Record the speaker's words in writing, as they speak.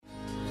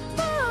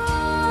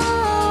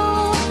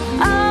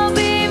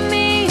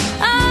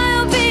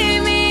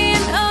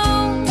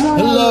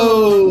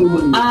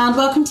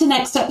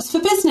Next Steps for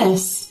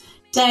Business.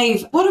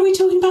 Dave, what are we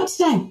talking about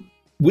today?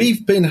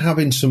 We've been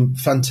having some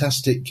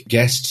fantastic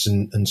guests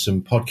and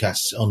some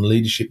podcasts on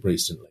leadership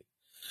recently.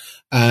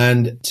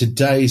 And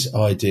today's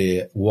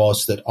idea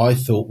was that I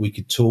thought we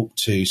could talk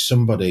to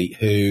somebody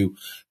who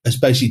has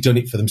basically done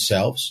it for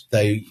themselves.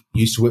 They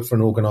used to work for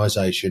an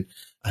organisation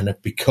and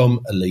have become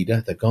a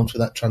leader. They've gone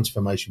through that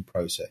transformation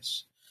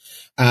process.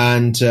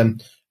 And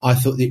I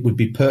thought it would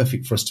be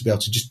perfect for us to be able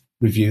to just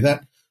review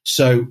that.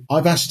 So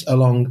I've asked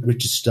along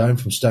Richard Stone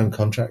from Stone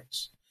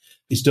Contracts.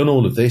 He's done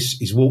all of this.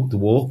 He's walked the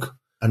walk.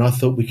 And I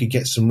thought we could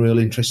get some real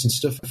interesting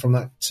stuff from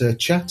that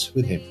chat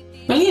with him.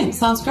 Brilliant.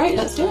 Sounds great.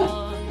 Let's do it.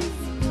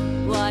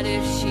 What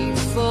if she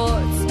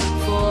fought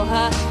for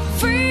her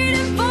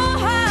freedom, for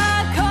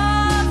her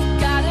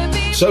cause? Gotta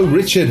be. So,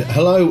 Richard,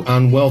 hello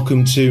and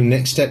welcome to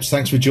Next Steps.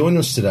 Thanks for joining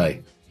us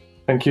today.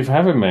 Thank you for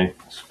having me.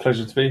 It's a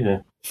pleasure to be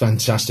here.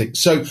 Fantastic.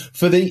 So,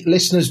 for the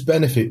listeners'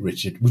 benefit,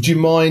 Richard, would you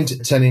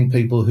mind telling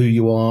people who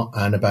you are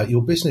and about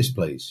your business,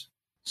 please?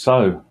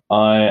 So,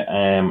 I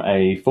am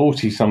a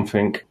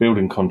 40-something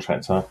building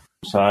contractor.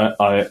 So,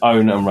 I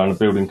own and run a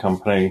building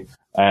company,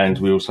 and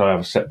we also have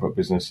a separate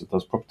business that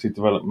does property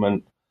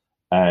development.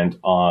 And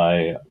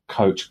I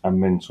coach and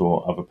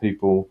mentor other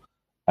people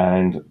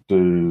and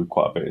do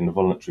quite a bit in the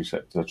voluntary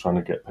sector, trying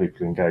to get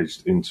people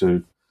engaged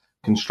into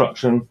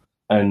construction.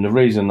 And the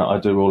reason that I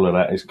do all of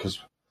that is because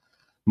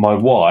my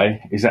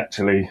why is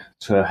actually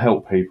to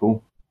help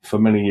people. For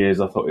many years,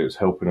 I thought it was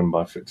helping them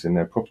by fixing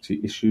their property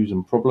issues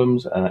and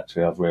problems. And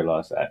actually, I've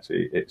realised that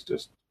actually it's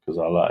just because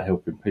I like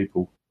helping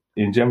people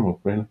in general,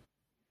 really.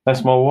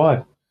 That's my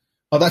why.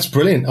 Oh, that's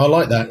brilliant. I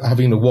like that,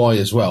 having a why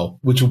as well,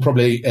 which will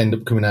probably end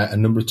up coming out a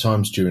number of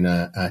times during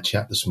our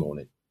chat this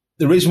morning.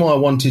 The reason why I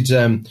wanted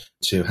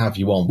to have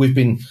you on, we've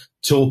been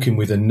talking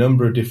with a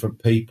number of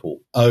different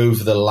people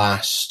over the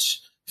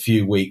last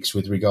few weeks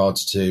with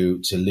regards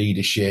to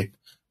leadership.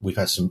 We've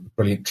had some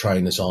brilliant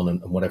trainers on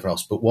and whatever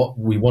else. But what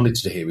we wanted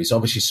to hear is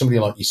obviously somebody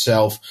like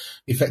yourself,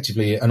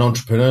 effectively an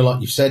entrepreneur,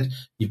 like you've said.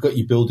 You've got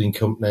your building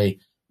company,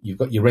 you've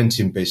got your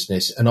renting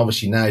business, and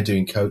obviously now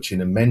doing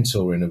coaching and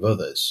mentoring of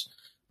others.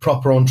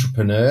 Proper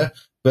entrepreneur,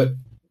 but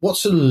what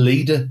sort of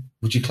leader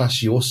would you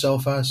class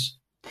yourself as?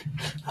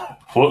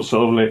 What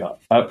sort of leader?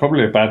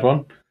 Probably a bad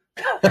one,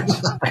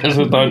 because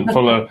I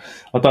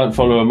don't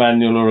follow a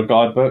manual or a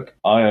guidebook.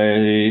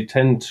 I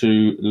tend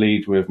to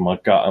lead with my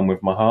gut and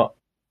with my heart.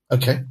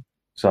 Okay.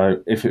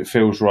 So if it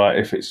feels right,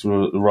 if it's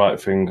the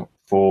right thing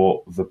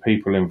for the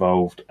people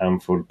involved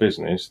and for the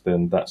business,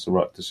 then that's the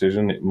right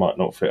decision. It might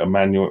not fit a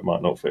manual, it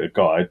might not fit a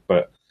guide,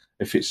 but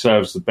if it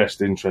serves the best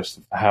interest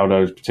of how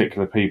those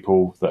particular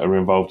people that are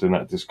involved in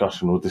that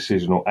discussion or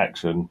decision or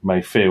action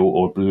may feel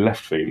or be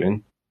left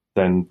feeling,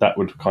 then that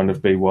would kind of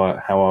be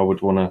how I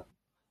would want to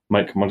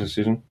make my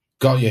decision.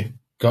 Got you.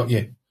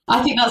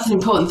 I think that's an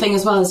important thing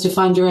as well, is to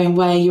find your own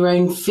way, your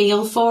own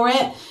feel for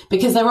it,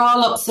 because there are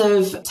lots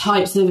of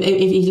types of,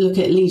 if you look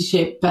at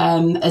leadership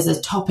as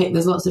a topic,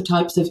 there's lots of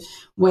types of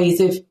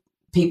ways of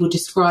people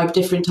describe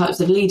different types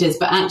of leaders,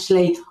 but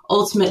actually,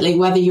 ultimately,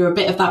 whether you're a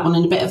bit of that one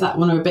and a bit of that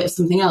one or a bit of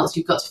something else,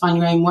 you've got to find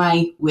your own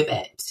way with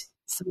it.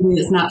 Something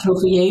that's natural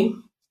for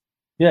you.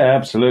 Yeah,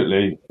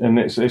 absolutely. And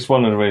it's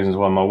one of the reasons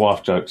why my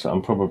wife jokes that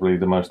I'm probably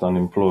the most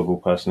unemployable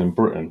person in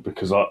Britain,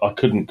 because I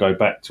couldn't go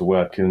back to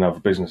work in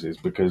other businesses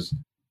because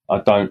I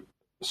don't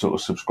sort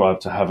of subscribe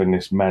to having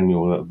this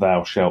manual that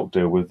thou shalt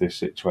deal with this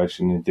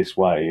situation in this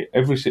way.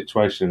 Every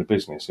situation in a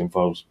business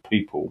involves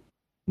people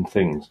and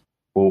things.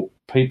 Well,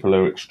 people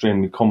are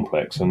extremely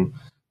complex, and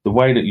the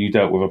way that you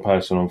dealt with a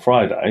person on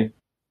Friday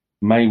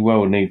may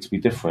well need to be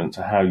different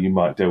to how you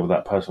might deal with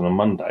that person on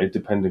Monday,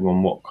 depending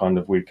on what kind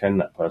of weekend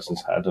that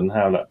person's had and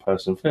how that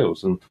person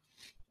feels. And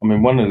I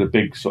mean, one of the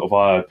big sort of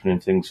eye-opening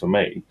things for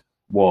me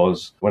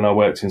was when I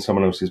worked in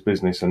someone else's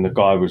business and the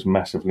guy was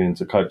massively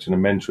into coaching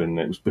and mentoring. And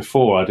it was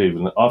before I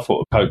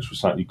thought a coach was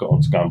something you got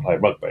on to go and play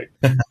rugby.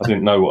 I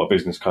didn't know what a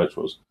business coach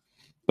was.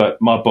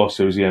 But my boss,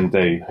 who was the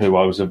MD, who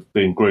I was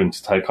being groomed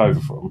to take over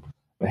from,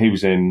 he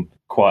was in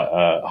quite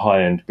a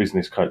high-end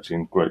business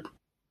coaching group.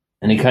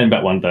 And he came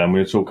back one day and we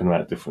were talking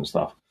about different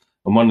stuff.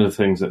 And one of the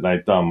things that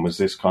they'd done was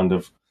this kind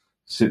of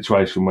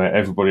situation where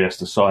everybody has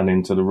to sign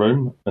into the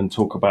room and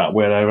talk about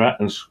where they're at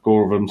and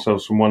score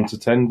themselves from 1 to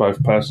 10,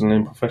 both personally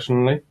and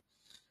professionally.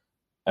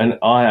 And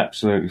I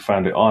absolutely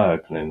found it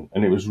eye-opening.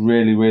 And it was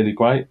really, really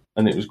great.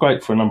 And it was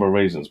great for a number of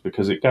reasons,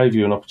 because it gave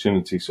you an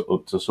opportunity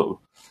to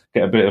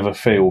get a bit of a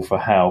feel for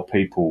how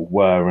people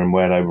were and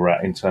where they were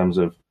at in terms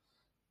of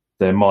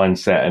their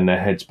mindset and their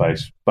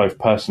headspace, both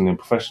personally and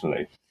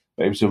professionally.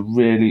 But it was a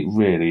really,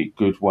 really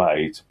good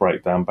way to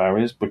break down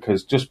barriers,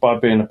 because just by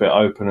being a bit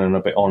open and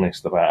a bit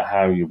honest about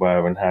how you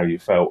were and how you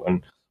felt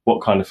and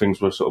what kind of things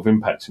were sort of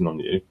impacting on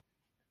you,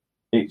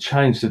 it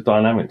changed the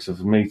dynamics of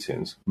the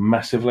meetings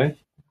massively.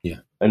 Yeah.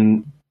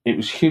 And it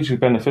was hugely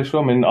beneficial.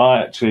 I mean,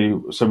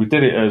 so we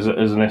did it as an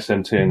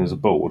SMT and as a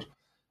board.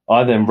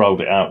 I then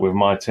rolled it out with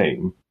my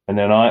team, and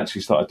then I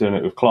actually started doing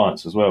it with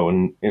clients as well.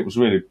 And it was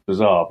really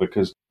bizarre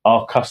because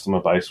our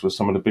customer base was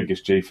some of the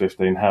biggest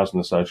G15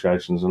 housing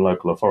associations and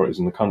local authorities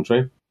in the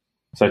country.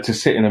 So to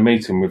sit in a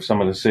meeting with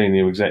some of the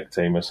senior exec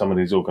team of some of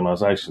these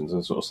organisations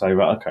and sort of say,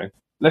 right, okay,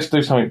 let's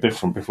do something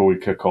different before we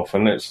kick off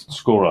and let's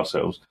score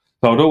ourselves.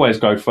 So I'd always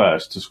go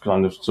first to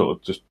kind of sort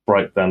of just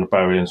break down the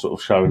barrier and sort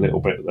of show a little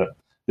bit that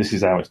this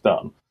is how it's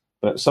done.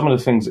 But some of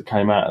the things that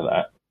came out of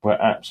that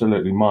were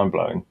absolutely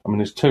mind-blowing. I mean,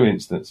 there's 2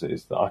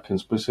 instances that I can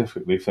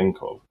specifically think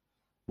of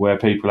where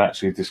people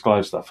actually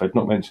disclosed stuff they'd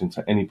not mentioned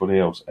to anybody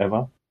else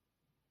ever.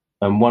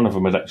 And one of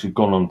them had actually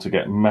gone on to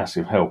get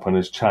massive help and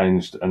has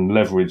changed and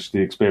leveraged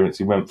the experience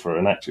he went through.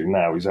 And actually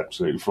now he's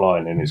absolutely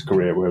flying in his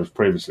career, whereas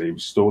previously he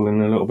was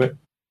stalling a little bit.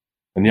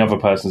 And the other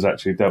person's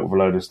actually dealt with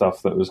a load of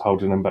stuff that was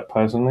holding them back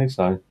personally.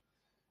 So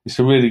it's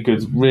a really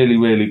good, really,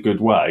 really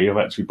good way of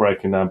actually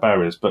breaking down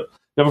barriers. But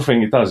the other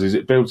thing it does is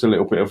it builds a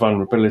little bit of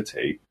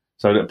vulnerability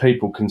so that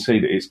people can see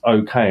that it's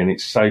okay and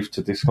it's safe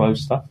to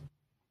disclose stuff.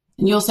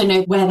 And you also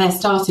know where they're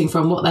starting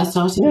from, what their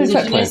starting position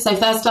exactly. is. So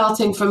if they're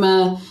starting from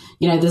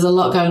there's a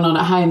lot going on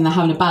at home, they're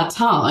having a bad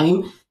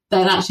time,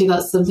 then actually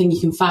that's something you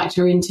can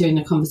factor into in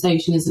a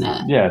conversation, isn't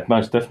it? Yeah,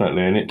 most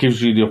definitely. And it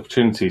gives you the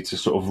opportunity to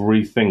sort of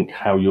rethink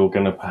how you're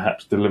going to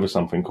perhaps deliver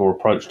something or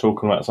approach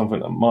talking about something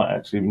that might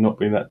actually not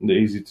be that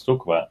easy to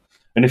talk about.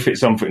 And if it's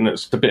something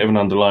that's a bit of an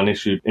underlying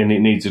issue and it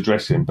needs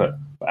addressing, but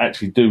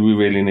actually, do we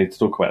really need to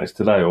talk about this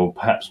today? Or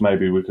perhaps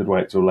maybe we could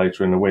wait till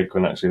later in the week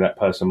when actually that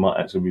person might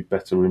actually be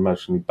better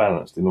emotionally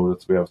balanced in order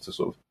to be able to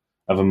sort of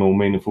have a more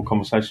meaningful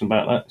conversation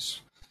about that.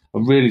 It's a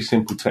really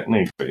simple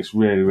technique, but it's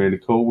really, really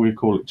cool. We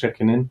call it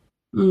checking in.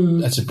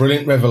 That's a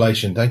brilliant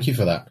revelation. Thank you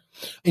for that.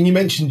 And you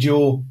mentioned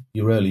your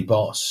early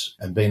boss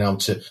and being able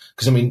to,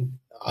 because I mean,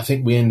 I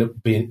think we end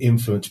up being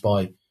influenced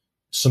by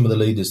some of the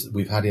leaders that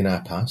we've had in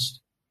our past.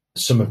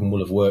 Some of them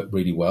will have worked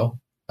really well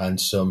and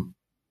some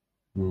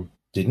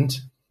didn't.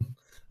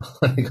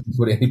 I think I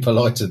put it any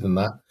politer than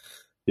that.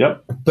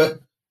 Yep. But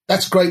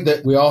that's great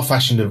that we are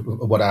fashioned of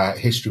what our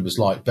history was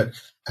like. But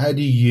how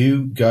do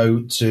you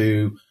go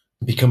to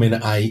becoming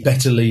a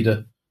better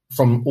leader?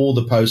 From all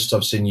the posts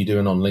I've seen you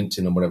doing on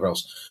LinkedIn and whatever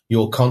else,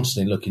 you're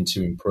constantly looking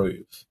to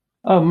improve.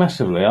 Oh,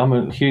 massively. I'm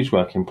a huge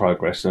work in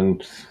progress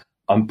and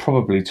I'm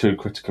probably too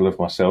critical of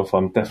myself.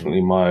 I'm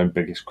definitely my own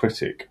biggest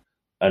critic.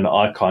 And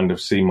I kind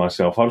of see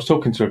myself, I was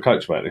talking to a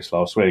coach about this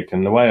last week,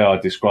 and the way I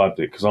described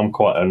it, because I'm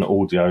quite an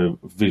audio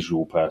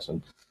visual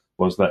person,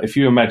 was that if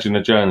you imagine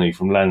a journey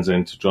from Land's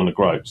End to John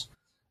O'Groats,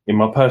 in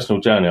my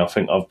personal journey, I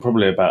think I'm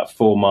probably about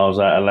 4 miles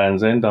out of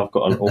Land's End. I've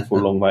got an awful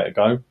long way to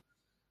go.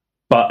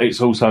 But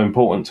it's also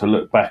important to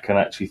look back and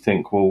actually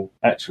think, well,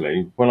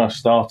 actually, when I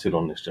started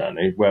on this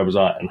journey, where was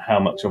I and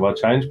how much have I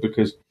changed?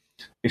 Because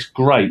it's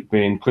great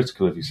being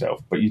critical of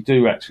yourself, but you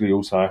do actually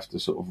also have to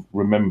sort of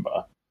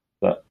remember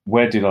that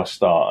where did I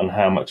start and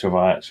how much have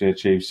I actually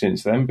achieved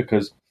since then?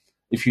 Because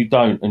if you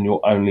don't and you're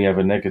only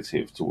ever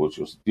negative towards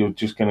yourself, you're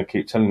just going to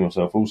keep telling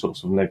yourself all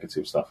sorts of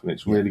negative stuff and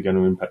it's really going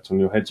to impact on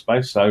your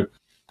headspace. So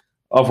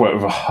I've worked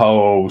with a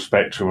whole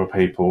spectrum of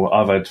people.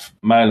 I've had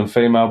male and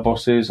female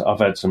bosses. I've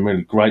had some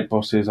really great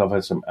bosses. I've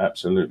had some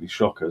absolutely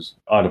shockers.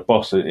 I had a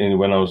boss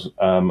when I was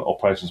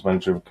operations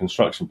manager of a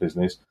construction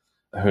business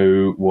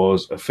who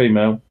was a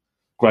female.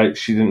 Great.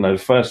 She didn't know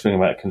the first thing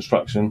about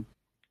construction.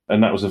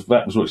 And that was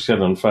what she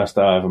said on the first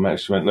day I ever met.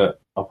 She went, look,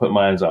 I'll put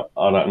my hands up.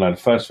 I don't know the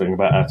first thing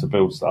about how to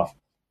build stuff,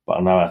 but I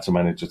know how to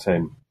manage a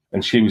team.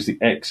 And she was the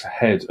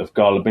ex-head of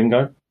Gala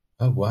Bingo.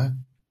 Oh, wow.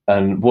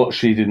 And what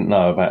she didn't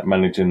know about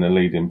managing and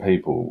leading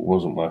people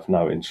wasn't worth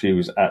knowing. She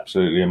was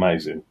absolutely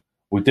amazing.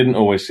 We didn't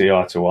always see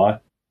eye to eye.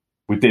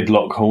 We did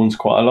lock horns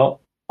quite a lot.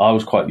 I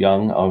was quite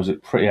young. I was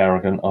pretty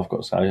arrogant, I've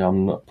got to say.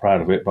 I'm not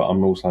proud of it, but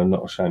I'm also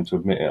not ashamed to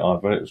admit it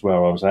either. It was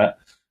where I was at.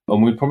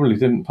 And we probably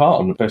didn't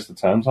part on the best of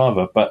terms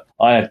either. But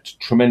I had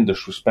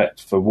tremendous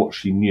respect for what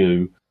she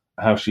knew,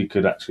 how she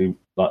could actually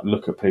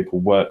look at people,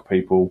 work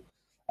people,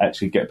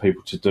 actually get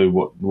people to do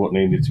what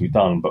needed to be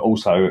done, but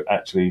also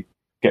actually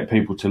get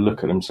people to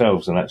look at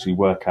themselves and actually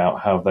work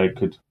out how they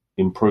could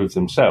improve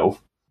themselves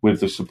with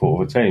the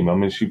support of a team. I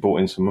mean, she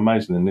brought in some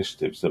amazing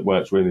initiatives that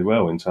worked really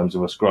well in terms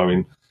of us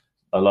growing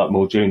a lot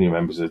more junior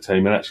members of the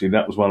team. And actually,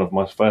 that was one of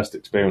my first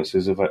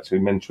experiences of actually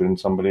mentoring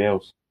somebody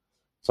else.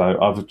 So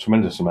I have a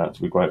tremendous amount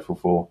to be grateful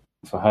for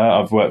her.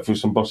 I've worked with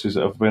some bosses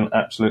that have been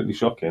absolutely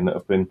shocking, that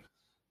have been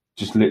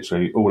just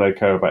literally all they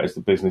care about is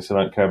the business. They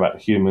don't care about the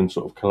human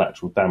sort of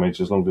collateral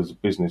damage. As long as the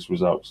business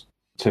results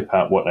tip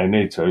out what they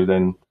need to,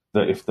 then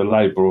that if the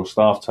labour or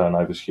staff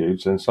turnover is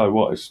huge, then so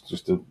what? It's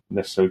just a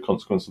necessary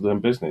consequence of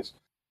doing business.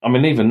 I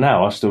mean, even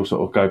now, I still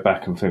sort of go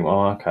back and think,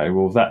 oh, okay,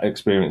 well, that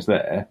experience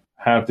there,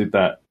 how did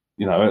that,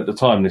 at the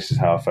time, this is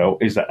how I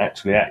felt. Is that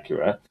actually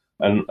accurate?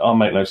 And I'll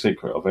make no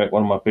secret of it.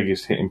 One of my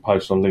biggest hitting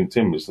posts on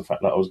LinkedIn was the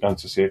fact that I was going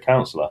to see a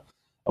counsellor.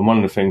 And one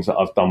of the things that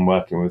I've done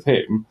working with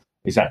him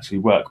is actually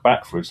work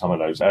back through some of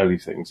those early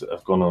things that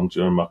have gone on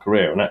during my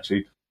career and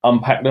actually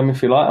unpack them,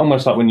 if you like,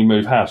 almost like when you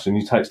move house and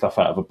you take stuff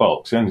out of a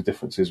box. The only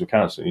difference is with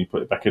counselling, you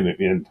put it back in at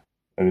the end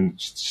and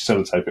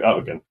sellotape it up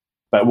again.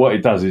 But what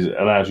it does is it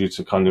allows you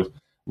to kind of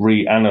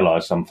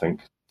reanalyse something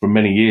from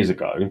many years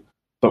ago,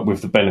 but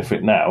with the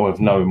benefit now of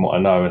knowing what I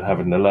know and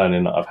having the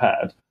learning that I've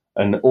had.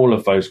 And all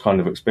of those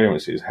kind of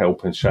experiences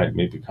help and shape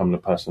me become the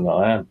person that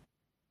I am.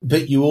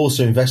 But you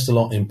also invest a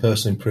lot in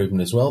personal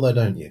improvement as well, though,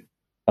 don't you?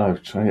 Oh,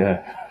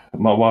 yeah.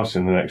 My wife's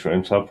in the next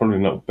room, so I'll probably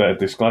not better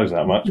disclose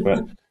that much.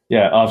 But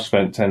yeah, I've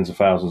spent tens of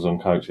thousands on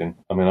coaching.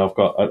 I mean, at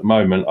the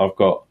moment, I've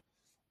got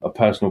a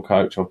personal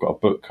coach, I've got a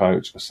book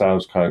coach, a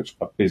sales coach,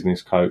 a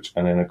business coach,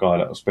 and then a guy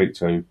that I'll speak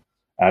to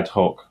ad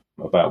hoc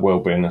about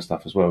well-being and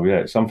stuff as well. Yeah,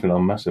 it's something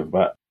I'm massive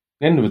about. At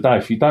the end of the day,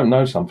 if you don't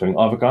know something,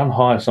 either go and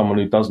hire someone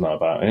who does know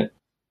about it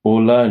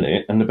or learn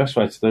it. And the best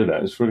way to do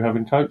that is through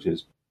having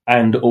coaches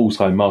and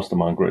also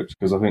mastermind groups,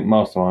 because I think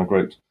mastermind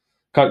groups,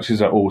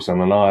 coaches are awesome.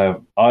 And I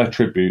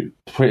attribute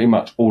pretty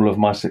much all of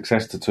my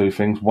success to two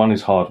things. One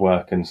is hard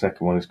work and the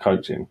second one is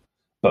coaching.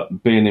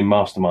 But being in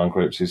mastermind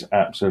groups is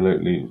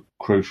absolutely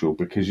crucial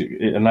because it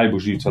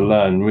enables you to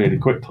learn really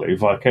quickly,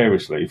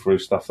 vicariously through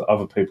stuff that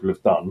other people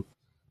have done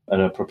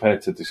and are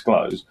prepared to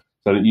disclose,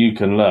 so that you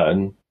can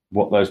learn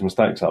what those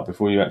mistakes are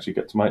before you actually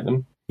get to make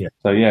them. Yeah.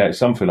 So, yeah, it's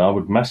something I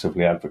would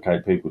massively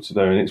advocate people to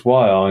do. And it's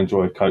why I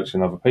enjoy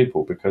coaching other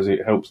people, because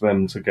it helps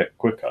them to get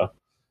quicker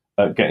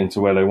at getting to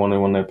where they want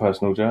to on their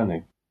personal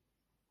journey.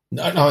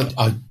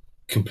 I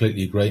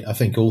completely agree. I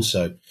think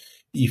also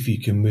if you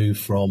can move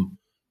from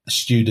a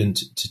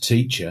student to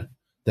teacher,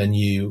 then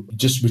you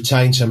just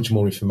retain so much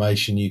more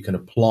information. You can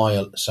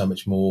apply so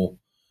much more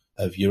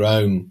of your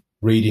own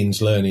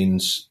readings,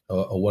 learnings,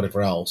 or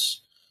whatever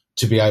else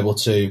to be able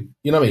to,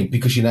 you know what I mean?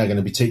 Because you're now going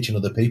to be teaching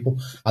other people.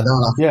 And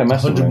they'll have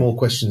 100 more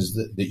questions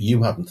that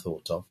you haven't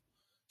thought of.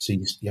 So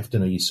you have to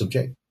know your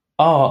subject.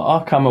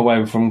 I come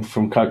away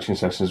from coaching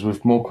sessions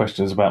with more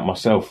questions about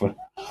myself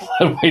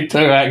than we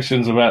do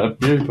actions about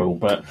the pupil.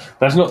 But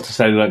that's not to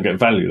say they don't get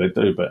value,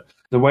 they do. But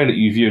the way that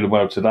you view the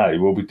world today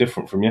will be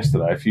different from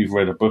yesterday if you've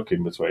read a book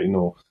in between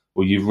or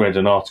you've read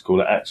an article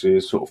that actually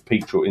has sort of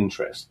piqued your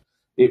interest.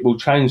 It will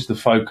change the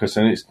focus.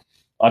 And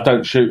I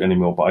don't shoot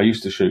anymore, but I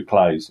used to shoot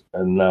clays.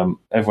 And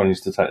everyone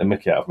used to take the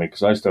mickey out of me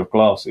because I used to have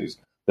glasses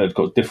that had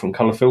got different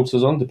colour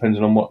filters on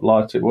depending on what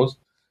light it was.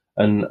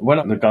 And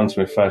when the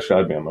gunsmith first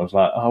showed me them, I was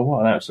like, oh,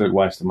 what an absolute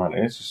waste of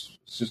money. It's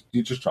just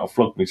you're just trying to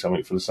flog me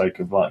something for the sake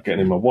of like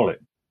getting in my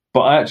wallet.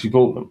 But I actually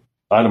bought them.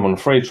 I had them on a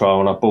free trial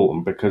and I bought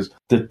them because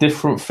the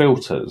different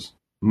filters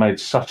made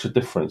such a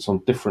difference on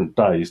different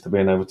days to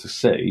being able to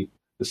see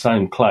the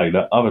same clay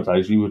that other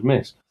days you would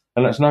miss.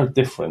 And that's no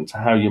different to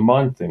how you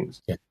mind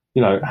things. Yeah.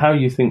 You know, how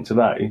you think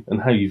today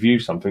and how you view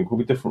something will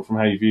be different from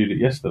how you viewed it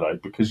yesterday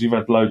because you've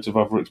had loads of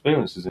other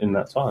experiences in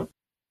that time.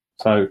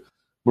 So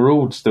we're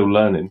all still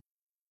learning.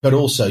 But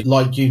also,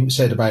 like you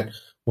said about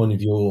one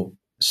of your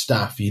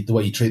staff, the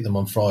way you treat them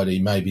on Friday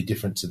may be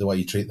different to the way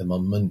you treat them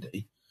on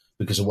Monday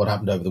because of what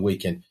happened over the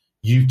weekend.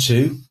 You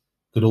too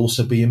could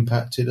also be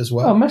impacted as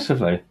well. Oh,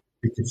 massively.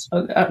 Because,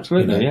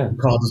 absolutely, yeah. The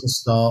car doesn't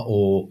start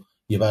or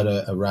you've had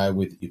a row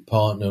with your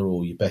partner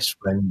or your best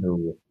friend.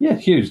 Yeah,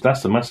 huge.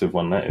 That's the massive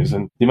one, that is.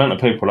 And the amount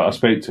of people that I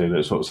speak to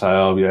that sort of say,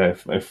 oh, yeah,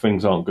 if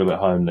things aren't good at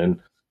home, then,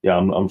 yeah,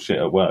 I'm shit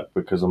at work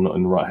because I'm not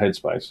in the right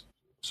headspace.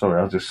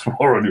 Sorry, I just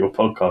swore on your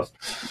podcast.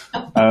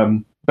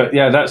 But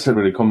yeah, that's a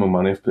really common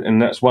one.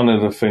 And that's one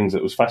of the things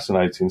that was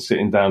fascinating,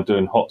 sitting down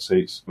doing hot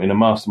seats in a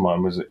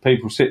mastermind, was that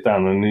people sit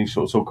down and you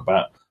sort of talk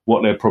about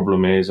what their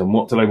problem is and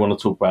what do they want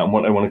to talk about and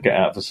what they want to get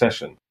out of the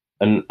session.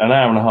 And an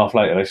hour and a half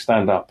later, they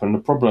stand up and the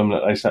problem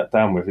that they sat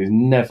down with is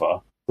never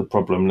the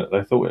problem that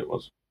they thought it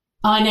was.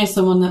 I know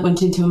someone that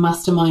went into a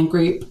mastermind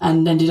group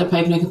and ended up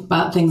opening up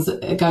about things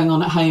that are going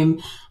on at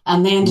home,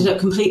 and they ended up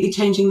completely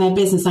changing their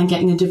business and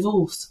getting a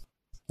divorce.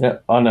 Yeah,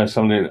 I know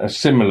somebody, a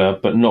similar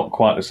but not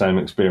quite the same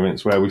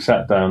experience, where we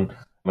sat down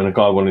and a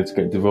guy wanted to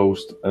get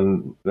divorced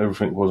and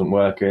everything wasn't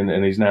working,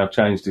 and he's now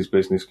changed his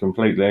business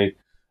completely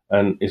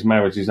and his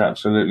marriage is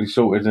absolutely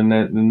sorted and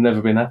they've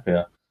never been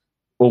happier.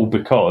 All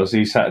because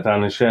he sat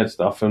down and shared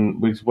stuff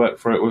and we worked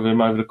through it with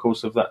him over the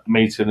course of that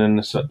meeting and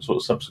the sort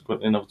of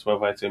subsequently another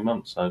 12, 18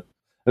 months. So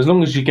as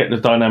long as you get the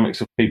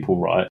dynamics of people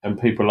right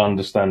and people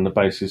understand the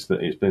basis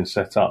that it's been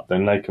set up,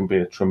 then they can be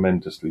a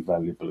tremendously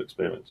valuable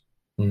experience.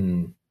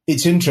 Mm.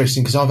 It's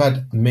interesting because I've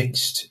had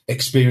mixed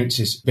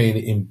experiences being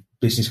in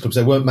business clubs.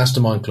 They weren't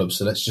mastermind clubs,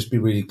 so let's just be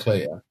really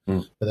clear.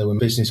 But they were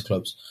business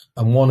clubs.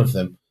 And one of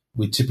them,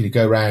 we typically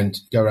go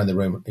around the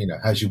room,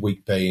 how's your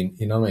week been?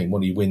 You know what I mean?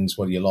 What are your wins?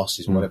 What are your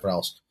losses? And whatever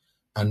else.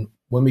 And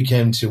when we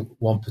came to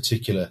one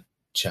particular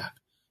chap,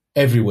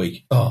 every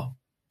week,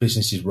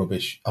 business is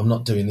rubbish. I'm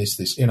not doing this.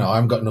 I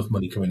haven't got enough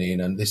money coming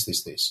in and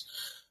this.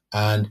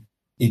 And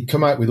he'd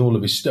come out with all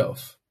of his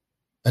stuff.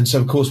 And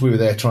so, of course, we were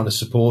there trying to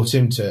support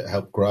him to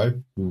help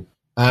grow.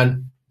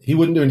 And he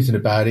wouldn't do anything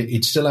about it.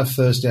 He'd still have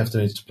Thursday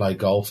afternoons to play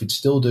golf. He'd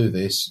still do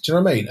this. Do you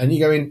know what I mean? And you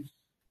go in,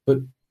 but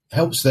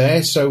help's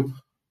there. So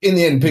in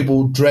the end,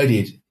 people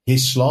dreaded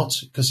his slot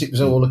because it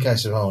was all a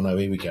case of, oh, no,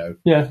 here we go.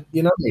 Yeah.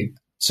 You know what I mean?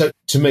 So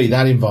to me,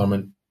 that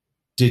environment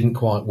didn't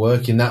quite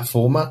work in that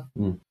format.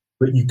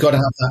 But you've got to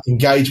have that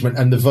engagement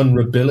and the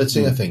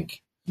vulnerability, I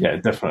think. Yeah,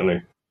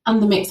 definitely. And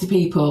the mix of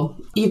people.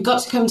 You've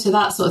got to come to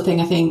that sort of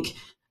thing, I think,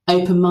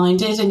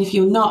 open-minded. And if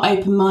you're not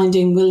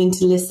open-minded, willing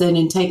to listen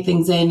and take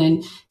things in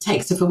and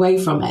take stuff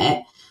away from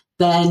it,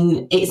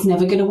 then it's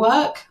never going to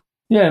work.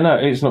 Yeah, no,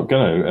 it's not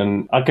going to.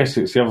 And I guess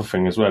it's the other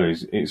thing as well,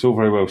 is it's all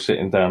very well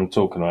sitting down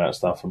talking about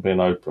stuff and being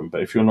open,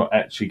 but if you're not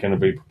actually going to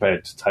be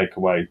prepared to take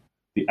away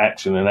the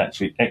action and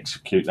actually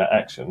execute that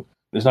action,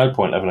 there's no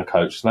point having a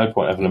coach, there's no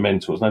point having a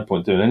mentor, there's no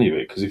point doing any of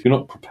it, because if you're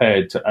not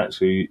prepared to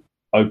actually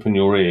open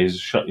your ears,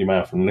 shut your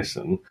mouth and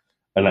listen,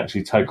 and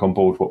actually take on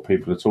board what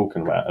people are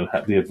talking about and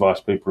have the advice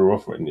people are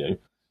offering you,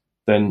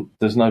 then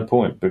there's no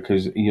point,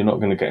 because you're not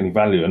going to get any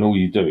value, and all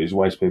you do is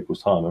waste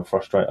people's time and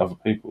frustrate other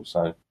people.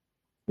 So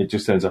it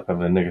just ends up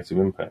having a negative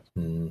impact.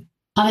 And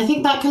I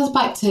think that comes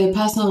back to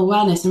personal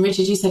awareness. And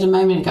Richard, you said a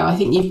moment ago, I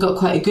think you've got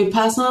quite a good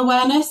personal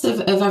awareness of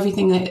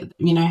everything that,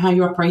 you know, how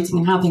you're operating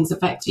and how things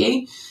affect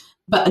you.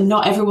 But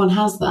not everyone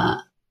has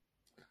that.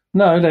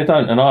 No, they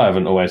don't. And I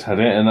haven't always had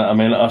it. And I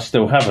mean, I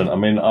still haven't. I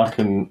mean, I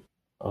don't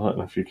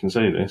know if you can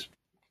see this.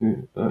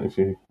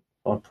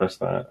 I press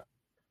that.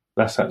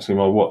 That's actually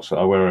my watch that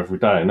I wear every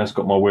day. And that's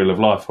got my wheel of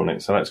life on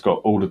it. So that's got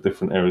all the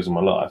different areas of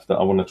my life that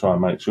I want to try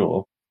and make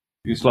sure.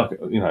 It's like,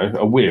 you know,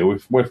 a wheel.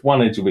 If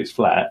one edge of it's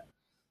flat,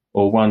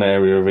 or one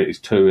area of it is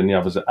 2 and the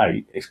other's at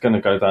 8, it's going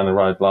to go down the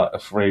road like a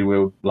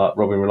 3-wheel, like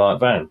Robin Reliant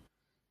van.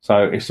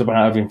 So it's about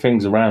having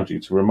things around you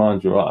to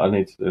remind you, right, I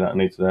need to do that, I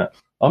need to do that.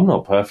 I'm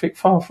not perfect,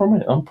 far from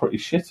it. I'm pretty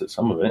shit at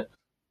some of it,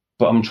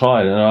 but I'm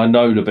trying, and I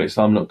know the bits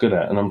I'm not good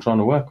at, and I'm trying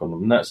to work on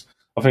them. And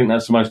I think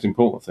that's the most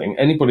important thing.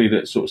 Anybody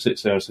that sort of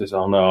sits there and says,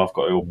 oh no, I've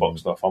got it all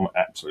boxed off, I'm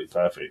absolutely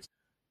perfect,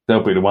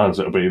 they'll be the ones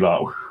that will be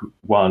like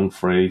 1,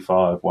 3,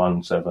 5,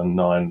 1, 7,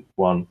 9,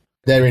 1.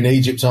 They're in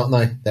Egypt, aren't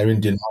they? They're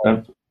in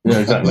denial. Yeah,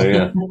 exactly,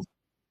 yeah.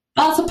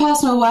 That's a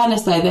personal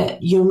awareness, though,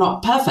 that you're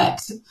not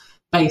perfect,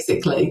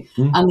 basically,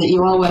 and that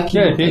you are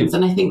working on things.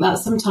 And I think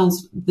that's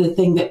sometimes the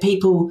thing that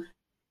people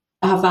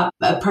have, that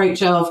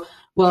approach of,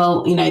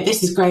 well, you know,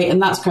 this is great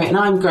and that's great and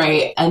I'm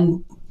great,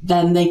 and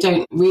then they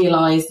don't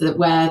realise that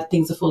where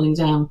things are falling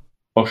down.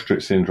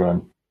 Ostrich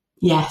syndrome.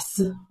 Yes.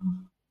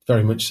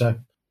 Very much so.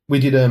 We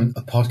did a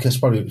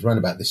podcast, probably it was around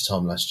about this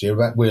time last year,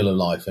 about Wheel of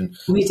Life. And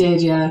we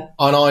did, yeah.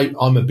 And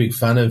I'm a big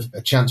fan of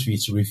a chance for you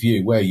to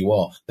review where you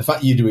are. The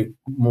fact you do it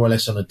more or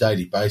less on a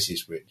daily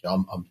basis, Rich,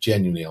 I'm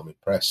genuinely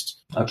impressed.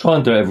 I try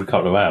and do it every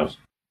couple of hours.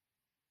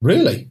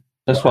 Really?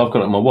 That's why I've got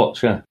it on my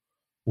watch, yeah.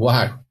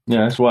 Wow.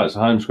 Yeah, that's why it's a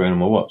home screen on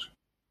my watch.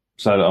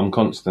 So that I'm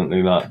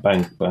constantly like,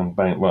 bang, bang,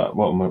 bang, right,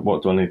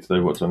 what do I need to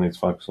do? What do I need to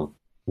focus on?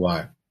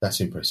 Wow,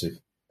 that's impressive.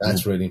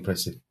 That's really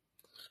impressive.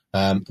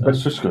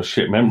 It's just got a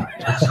shit memory.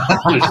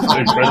 It's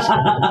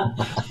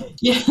impressive.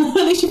 Yeah,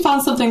 at least you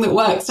found something that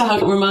works to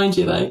help remind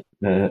you, though.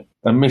 Yeah,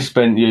 a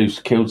misspent use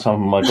killed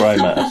some of my grey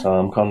matter, so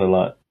I'm kind of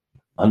like,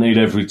 I need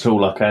every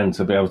tool I can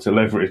to be able to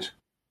leverage.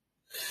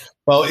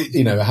 Well,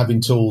 you know,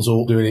 having tools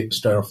or doing it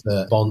straight off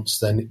the bonds,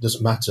 then it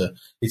doesn't matter.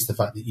 It's the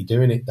fact that you're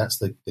doing it. That's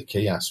the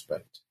key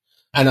aspect.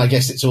 And I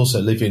guess it's also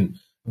living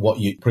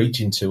what you're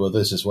preaching to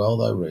others as well,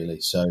 though,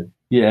 really. So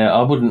yeah,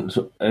 I wouldn't,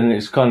 and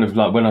it's kind of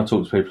like when I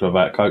talk to people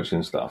about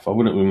coaching stuff, I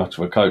wouldn't be much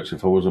of a coach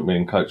if I wasn't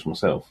being coached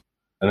myself.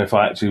 And if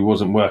I actually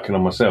wasn't working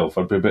on myself,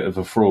 I'd be a bit of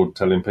a fraud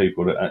telling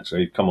people that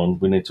actually, come on,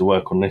 we need to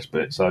work on this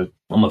bit. So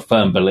I'm a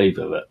firm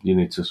believer that you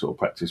need to sort of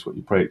practice what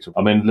you preach.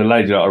 I mean, the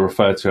lady that I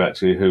referred to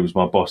actually, who was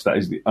my boss, that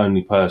is the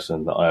only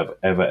person that I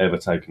have ever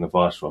taken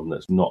advice from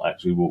that's not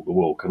actually walked the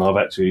walk. And I've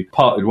actually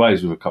parted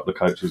ways with a couple of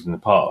coaches in the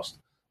past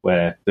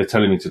where they're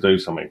telling me to do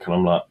something, and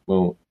I'm like,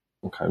 well,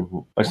 okay,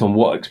 based on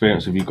what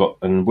experience have you got,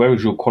 and where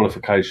is your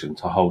qualification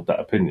to hold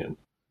that opinion?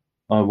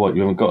 Oh, what,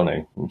 you haven't got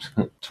any?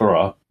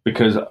 Ta-ra.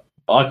 Because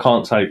I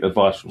can't take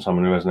advice from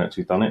someone who hasn't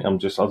actually done it. I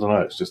don't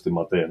know, it's just in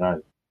my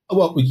DNA.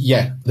 Well,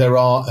 yeah, there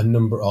are a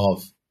number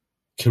of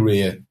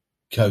career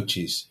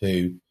coaches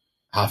who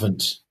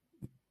haven't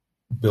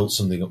built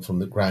something up from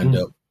the ground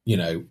up, you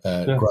know,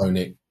 grown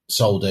it,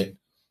 sold it,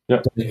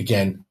 done it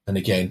again and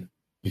again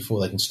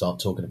before they can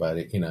start talking about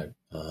it, you know.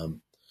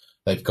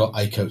 They've got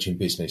a coaching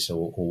business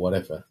or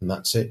whatever, and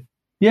that's it.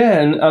 Yeah,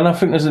 and I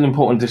think there's an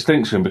important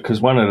distinction,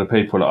 because one of the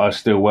people that I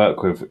still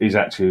work with is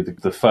actually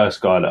the first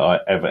guy that I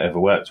ever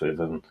worked with,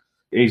 and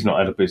he's not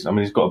had a business. I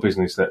mean, he's got a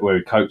business where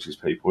he coaches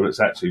people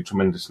that's actually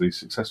tremendously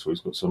successful.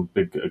 He's got some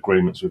big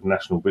agreements with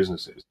national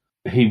businesses.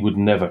 He would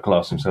never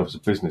class himself as a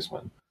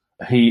businessman.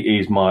 He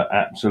is my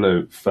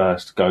absolute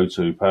first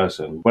go-to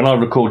person. When I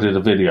recorded a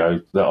video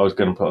that I was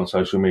going to put on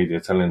social media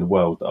telling the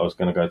world that I was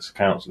going to go to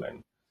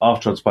counselling,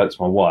 after I'd spoke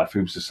to my wife, he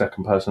was the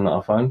second person that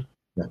I phoned.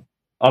 Yeah.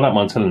 I don't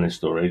mind telling this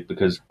story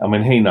because, I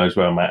mean, he knows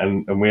where I'm at,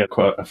 and we had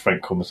quite a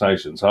frank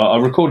conversation. So I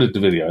recorded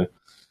the video,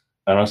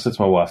 and I said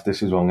to my wife,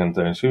 this is what I'm going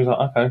to do. And she was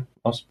like, okay,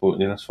 I'll support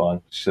you, that's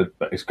fine. She said,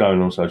 but it's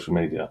going on social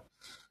media.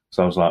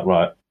 So I was like,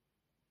 right.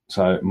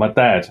 So my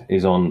dad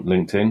is on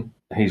LinkedIn.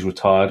 He's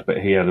retired, but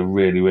he had a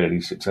really,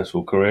 really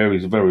successful career.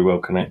 He's very well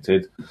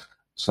connected.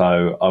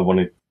 So I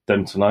wanted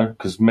them to know,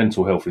 because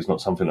mental health is not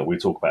something that we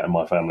talk about in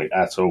my family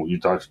at all. You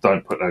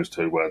don't put those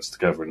two words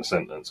together in a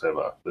sentence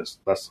ever. That's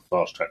the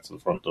fast track to the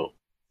front door.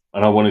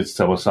 And I wanted to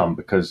tell my son,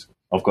 because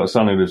I've got a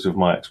son who lives with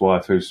my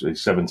ex-wife, who's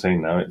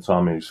 17 now. At the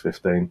time he was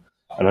 15.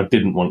 And I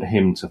didn't want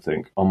him to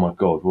think, oh my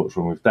God, what's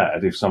wrong with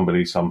Dad, if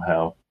somebody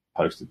somehow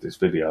posted this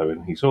video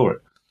and he saw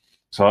it.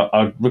 So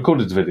I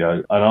recorded the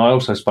video, and I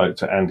also spoke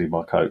to Andy,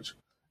 my coach,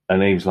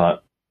 and he was like,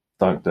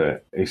 don't do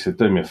it. He said,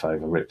 do me a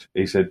favour, Rich.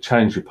 He said,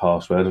 change your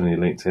password on your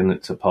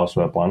LinkedIn to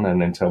password 1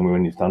 and then tell me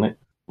when you've done it.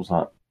 I was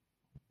like,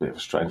 bit of a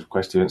strange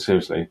request. He went,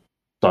 seriously,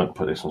 don't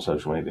put this on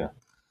social media.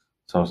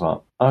 So I was like,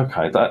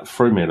 okay, that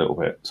threw me a little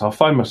bit. So I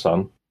phoned my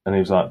son, and he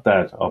was like,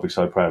 Dad, I'll be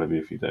so proud of you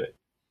if you do it.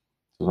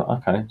 So I was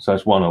like, okay, so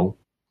it's 1-1.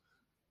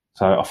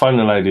 So I phoned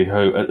the lady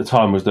who at the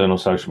time was doing all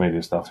social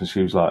media stuff, and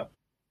she was like,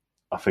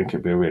 I think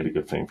it'd be a really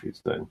good thing for you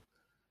to do.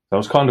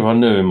 So I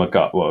knew in my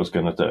gut what I was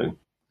going to do.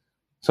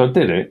 So I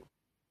did it,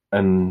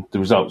 and the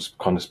results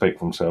kind of speak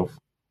for themselves.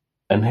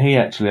 And he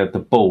actually had the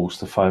balls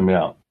to phone me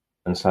up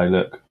and say,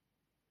 look,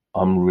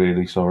 I'm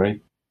really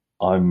sorry.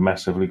 I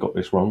massively got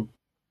this wrong.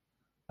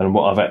 And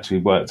what I've actually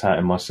worked out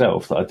in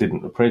myself that I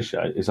didn't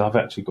appreciate is I've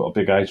actually got a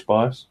big age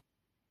bias.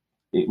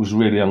 It was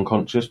really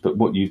unconscious, but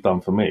what you've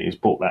done for me is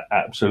brought that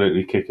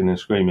absolutely kicking and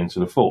screaming to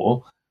the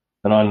fore.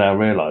 And I now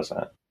realise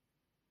that.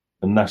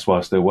 And that's why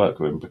I still work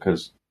with him,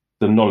 because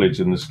the knowledge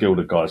and the skill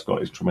the guy's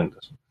got is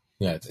tremendous.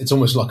 Yeah, it's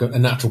almost like a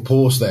natural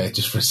pause there,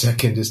 just for a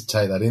second, just to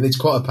take that in. It's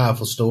quite a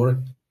powerful story.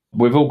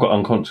 We've all got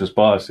unconscious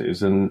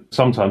biases, and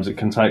sometimes it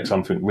can take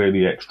something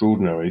really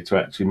extraordinary to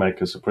actually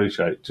make us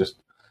appreciate just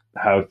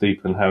how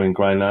deep and how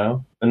ingrained they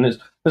are. And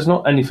there's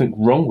not anything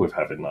wrong with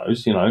having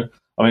those, you know.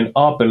 I mean,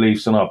 our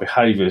beliefs and our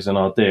behaviours and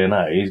our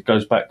DNA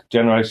goes back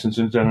generations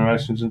and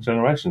generations and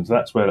generations.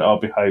 That's where our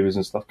behaviours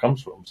and stuff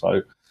comes from.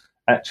 So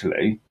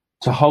actually,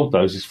 to hold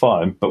those is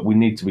fine, but we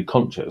need to be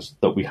conscious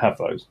that we have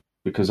those,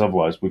 because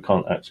otherwise we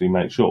can't actually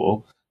make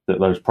sure that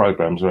those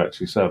programs are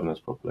actually serving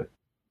us properly.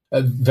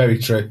 Very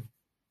true.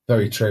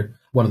 Very true.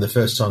 One of the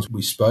first times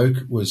we spoke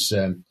was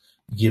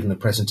giving a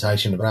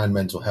presentation around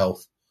mental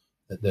health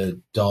at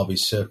the Derby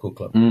Circle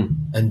Club.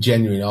 And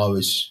genuinely,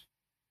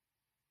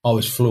 I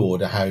was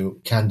floored at how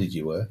candid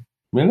you were.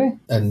 Really?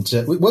 And,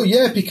 well,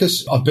 yeah,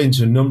 because I've been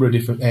to a number of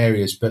different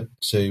areas, but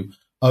to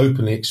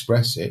openly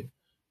express it,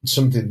 it's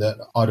something that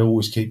I'd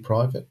always keep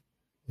private.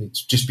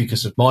 It's just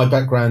because of my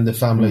background, the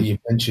family you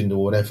mentioned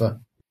or whatever.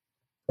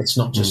 It's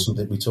not just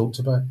something we talked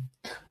about.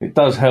 It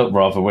does help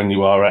rather when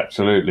you are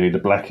absolutely the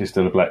blackest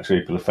of the black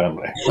sheep of the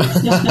family.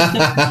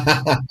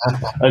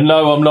 And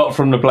no, I'm not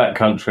from the black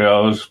country. I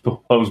was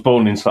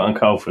born in Sutton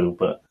Coldfield,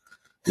 but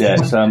yeah,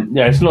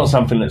 it's not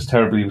something that's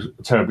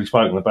terribly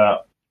spoken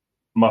about.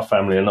 My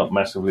family are not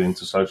massively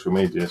into social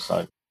media,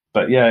 so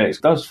but yeah, it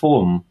does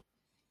form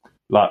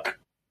like.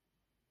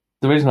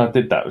 The reason I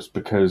did that was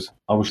because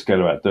I was scared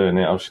about doing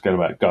it. I was scared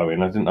about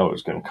going. I didn't know it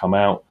was going to come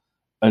out.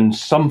 And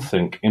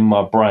something in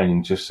my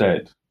brain just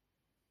said,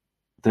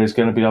 there's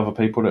going to be other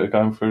people that are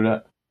going through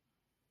that.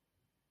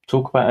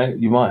 Talk about it.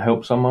 You might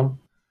help someone.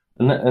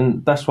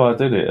 And that's why I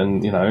did it.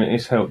 And, you know,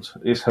 it's helped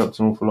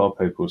an awful lot of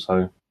people.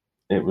 So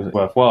it was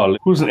worthwhile.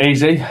 It wasn't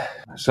easy. It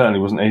certainly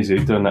wasn't easy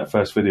doing that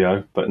first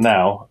video. But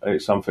now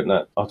it's something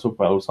that I talk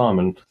about all the time.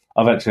 And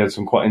I've actually had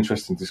some quite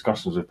interesting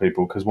discussions with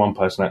people, because one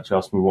person actually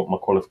asked me what my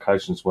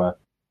qualifications were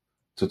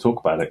to talk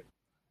about it.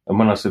 And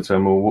when I said to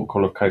them, well, what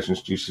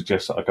qualifications do you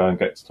suggest that I go and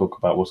get to talk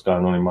about what's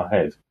going on in my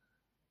head?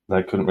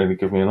 They couldn't really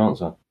give me an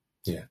answer.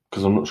 Yeah.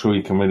 Because I'm not sure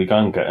you can really go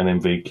and get an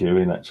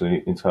MVQ in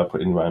actually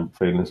interpreting your own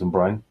feelings and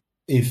brain.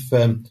 If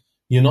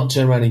you're not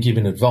turning around and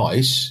giving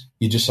advice,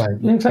 you're just saying,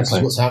 this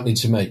is what's happening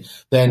to me,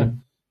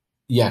 then,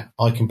 yeah,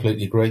 I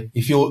completely agree.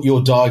 If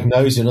you're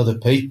diagnosing other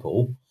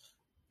people,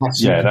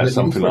 that's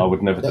something I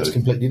would never do. That's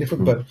completely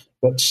different.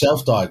 But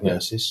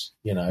self-diagnosis,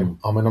 you know,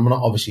 I mean, I'm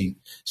not obviously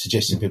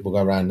suggesting people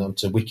go around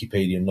onto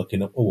Wikipedia and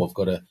looking up, I've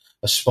got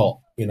a spot,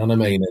 you know what I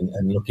mean,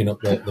 and looking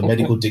up the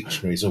medical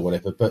dictionaries or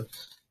whatever. But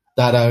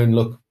that own,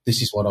 look,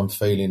 this is what I'm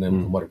feeling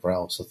and whatever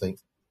else, I think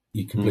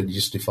you're completely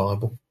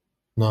justifiable.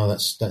 No,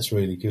 that's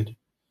really good.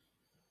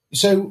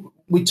 So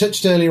we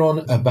touched earlier on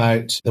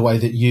about the way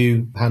that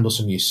you handle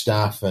some of your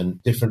staff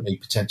and differently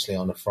potentially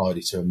on a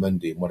Friday to a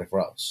Monday and whatever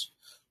else.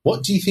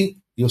 What do you think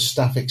your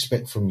staff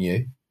expect from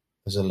you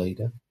as a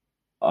leader?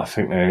 I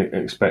think they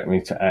expect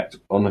me to act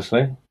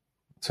honestly,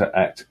 to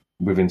act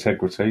with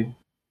integrity,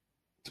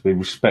 to be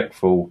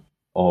respectful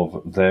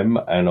of them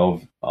and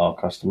of our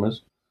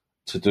customers,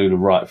 to do the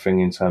right thing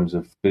in terms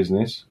of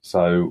business.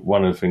 So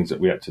one of the things that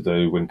we had to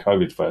do when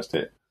COVID first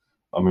hit,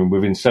 I mean,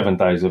 within 7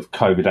 days of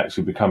COVID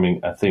actually becoming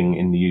a thing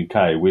in the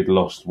UK, we'd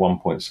lost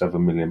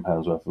 £1.7 million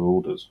worth of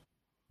orders.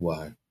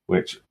 Wow.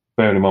 Which,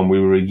 bearing in mind, we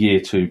were a year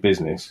 2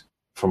 business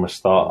from a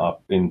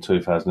start-up in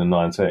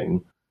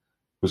 2019,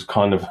 was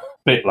kind of a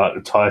bit like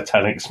the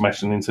Titanic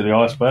smashing into the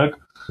iceberg.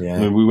 Yeah. I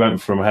mean, we went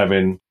from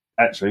having,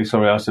 actually,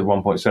 sorry, I said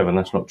 1.7,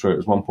 that's not true, it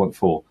was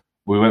 1.4.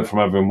 We went from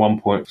having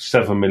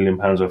 £1.7 million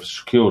worth of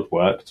secured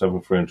work to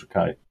having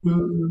 300k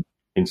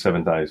in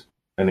 7 days.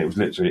 And it was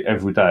literally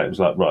every day, it was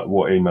like, right,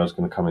 what email's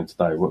going to come in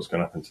today? What's going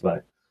to happen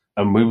today?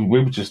 And we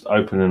were just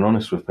open and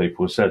honest with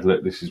people and said,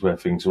 look, this is where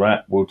things are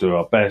at. We'll do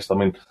our best. I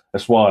mean,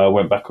 that's why I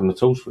went back on the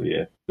tools for a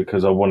year,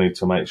 because I wanted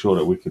to make sure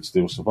that we could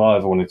still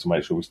survive. I wanted to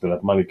make sure we still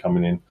had money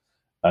coming in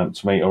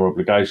to meet our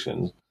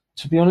obligations.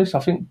 To be honest, I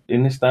think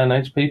in this day and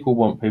age, people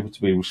want people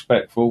to be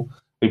respectful.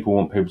 People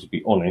want people to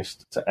be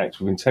honest, to act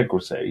with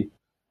integrity.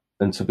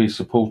 and to be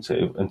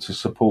supportive and to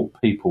support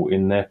people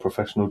in their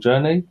professional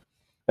journey.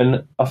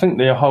 And I think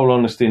the whole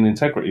honesty and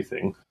integrity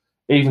thing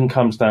even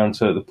comes down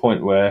to the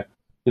point where,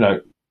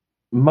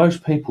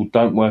 most people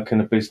don't work in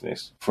a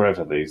business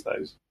forever these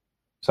days.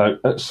 So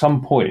at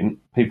some point,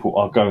 people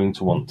are going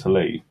to want to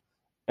leave.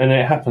 And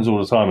it happens all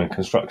the time in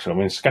construction. I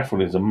mean,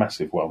 scaffolding is a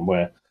massive one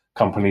where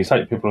companies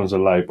take people on as a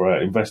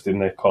labourer, invest in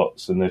their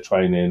cots and their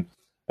training,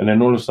 and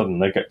then all of a sudden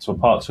they get to a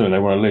part two and they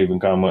want to leave and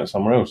go and work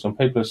somewhere else. And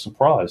people are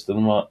surprised. And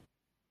I'm like,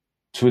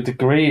 to a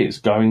degree, it's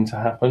going to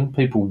happen.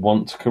 People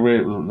want career,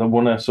 they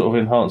want to sort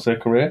of enhance their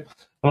career.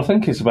 And I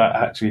think it's about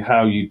actually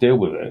how you deal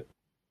with it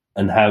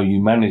and how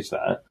you manage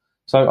that.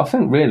 So I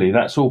think really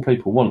that's all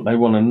people want. They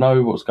want to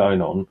know what's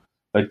going on.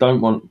 They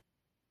don't want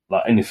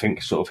like anything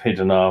sort of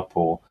hidden up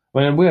or... I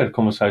mean, we had a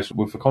conversation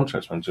with the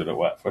contracts manager that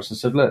worked for us and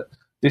said, look,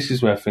 this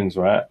is where things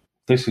are at.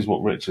 This is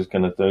what Rich is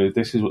going to do.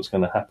 This is what's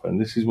going to happen.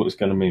 This is what it's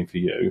going to mean for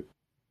you.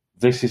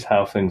 This is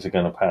how things are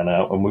going to pan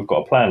out. And we've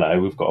got a plan A,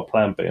 we've got a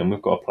plan B, and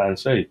we've got a plan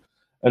C.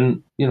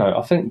 And,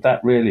 I think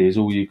that really is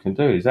all you can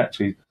do is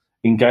actually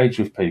engage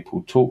with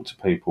people, talk to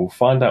people,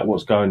 find out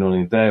what's going on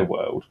in their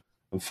world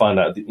and find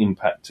out the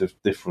impact of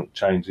different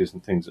changes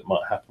and things that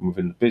might happen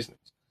within the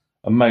business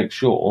and make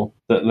sure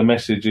that the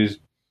message is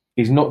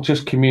not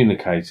just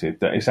communicated,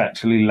 that it's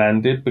actually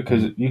landed,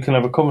 because you can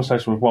have a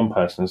conversation with one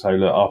person and say,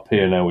 look, our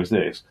P&L is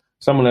this.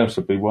 Someone else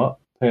would be, what?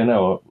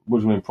 P&L? What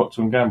do you mean,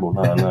 Procter & Gamble?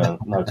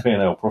 No,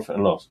 P&L, profit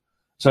and loss.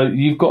 So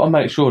you've got to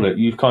make sure that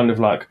you kind of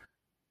like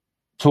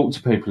talk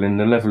to people in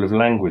the level of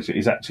language that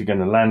is actually going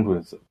to land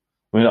with them.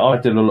 I mean, I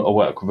did a lot of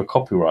work with a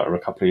copywriter a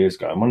couple of years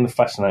ago, and one of the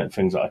fascinating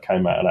things that I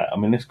came out of that, I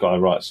mean, this guy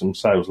writes some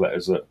sales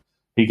letters that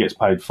he gets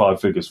paid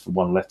 5 figures for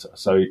one letter,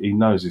 so he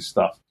knows his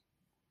stuff.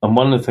 And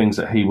one of the things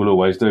that he will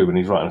always do when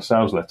he's writing a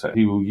sales letter,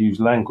 he will use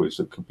language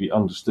that could be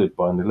understood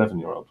by an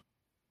 11-year-old.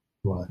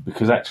 Right.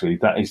 Because actually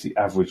that is the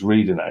average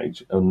reading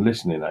age and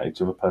listening age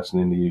of a person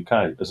in the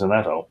UK as an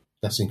adult.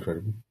 That's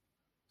incredible.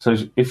 So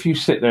if you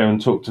sit there and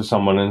talk to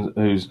someone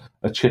who's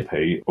a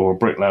chippy or a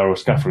bricklayer or a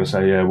scaffolder and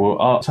say, yeah, well,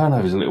 our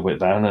turnover's a little bit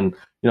down and,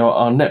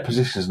 our net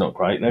position's not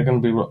great, they're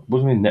going to be, what do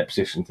you mean net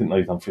position? Didn't know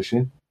you've done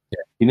fishing.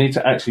 Yeah. You need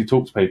to actually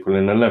talk to people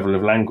in a level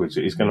of language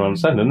that he's going to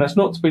understand. And that's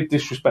not to be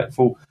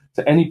disrespectful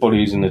to anybody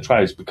who's in the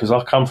trades, because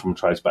I come from a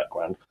trades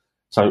background.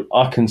 So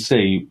I can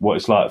see what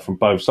it's like from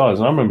both sides.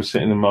 And I remember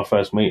sitting in my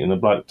first meeting, the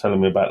bloke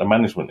telling me about the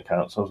management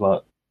accounts. I was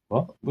like,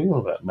 what are you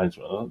on about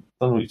management? I don't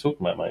know what you're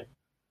talking about, mate.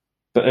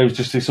 But there was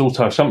just this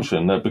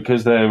auto-assumption that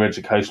because their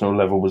educational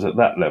level was at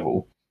that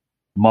level,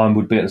 mine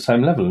would be at the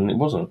same level, and it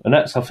wasn't. And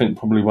that's, I think,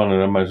 probably one of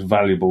the most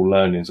valuable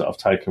learnings that I've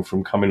taken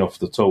from coming off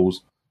the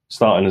tools,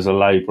 starting as a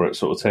labourer at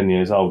sort of 10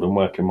 years old and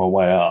working my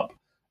way up,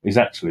 is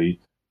actually,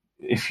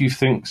 if you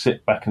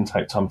sit back and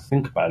take time to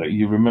think about it,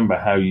 you remember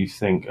how you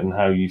think and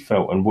how you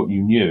felt and what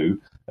you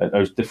knew at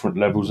those different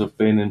levels of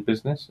being in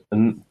business.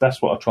 And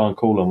that's what I try and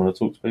call on when I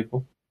talk to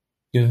people.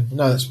 Yeah,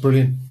 no, that's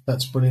brilliant.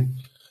 That's brilliant.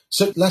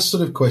 So last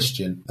sort of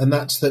question, and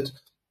that's that,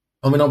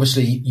 I mean,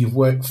 obviously you've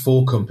worked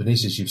for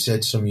companies, as you've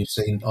said, some you've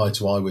seen eye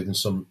to eye with and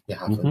some you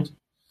haven't. Mm-hmm.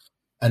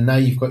 And now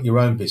you've got your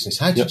own business.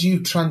 How did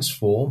you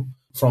transform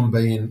from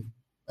being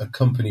a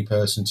company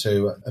person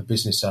to a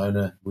business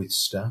owner with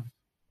staff?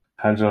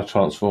 How did I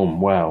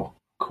transform? Wow,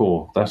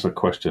 cool. That's a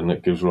question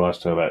that gives rise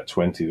to about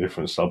 20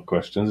 different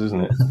sub-questions,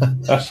 isn't it?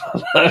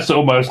 that's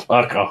almost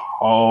like a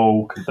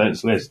whole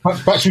condensed list.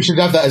 Perhaps we should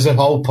have that as a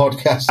whole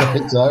podcast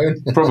on its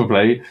own.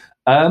 Probably.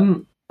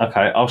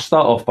 Okay, I'll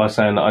start off by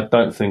saying that I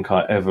don't think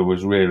I ever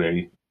was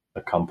really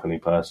a company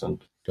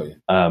person. Got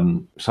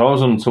you. So I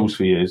was on the tools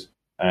for years,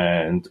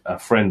 and a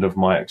friend of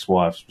my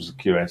ex-wife's was a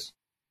QS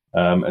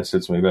and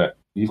said to me, look,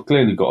 you've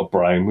clearly got a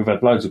brain. We've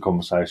had loads of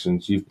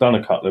conversations. You've done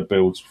a couple of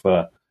builds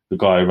for the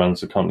guy who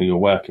runs the company you're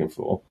working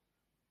for.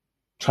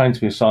 Trained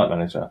to be a site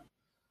manager.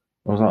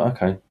 I was like,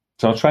 okay.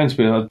 So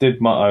I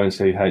did my ONC,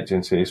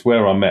 HNC. It's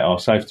where I met our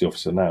safety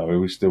officer now, who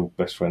we're still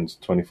best friends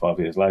 25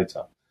 years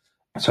later.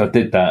 So I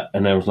did that,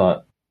 and I was like,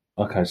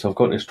 okay, so I've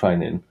got this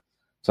training.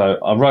 So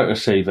I wrote a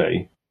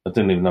CV. I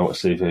didn't even know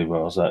what a CV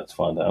was. I had to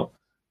find out.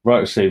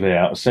 Wrote a CV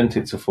out, sent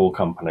it to 4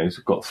 companies,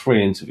 got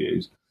 3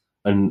 interviews,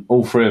 and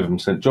all 3 of them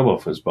sent job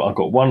offers. But I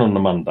got one on the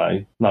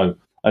Monday. No,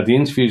 I had the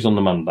interviews on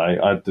the Monday.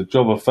 I had the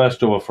first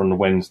job offer on the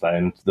Wednesday,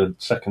 and the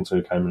second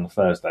 2 came on the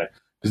Thursday.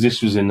 Because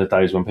this was in the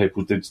days when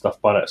people did stuff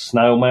by that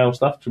snail mail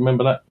stuff. Do you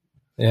remember that?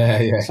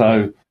 Yeah.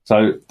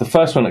 So the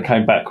first one that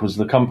came back was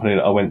the company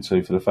that I went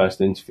to for the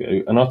first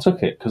interview, and I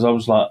took it because I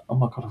was like, oh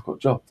my God, I've got a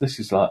job. This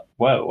is like,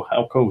 wow,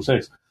 how cool is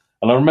this?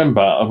 And I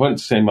remember I went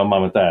to see my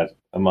mum and dad,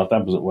 and my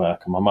dad was at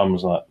work, and my mum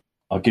was like,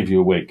 I'll give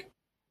you a week.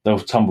 They'll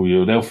tumble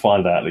you. They'll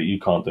find out that you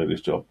can't do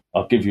this job.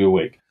 I'll give you a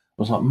week.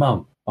 I was like,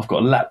 Mum, I've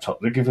got a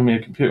laptop. They're giving me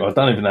a computer. I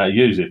don't even know how to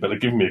use it, but they're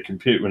giving me a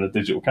computer and a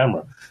digital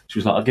camera. She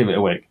was like, I'll give it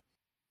a week.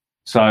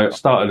 So I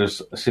started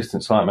as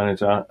assistant site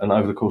manager, and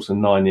over the course of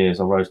 9 years,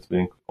 I rose to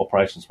being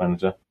operations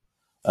manager.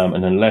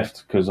 And then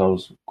left because I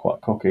was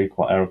quite cocky,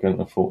 quite arrogant,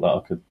 and thought that I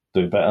could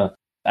do better.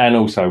 And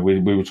also, we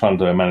were trying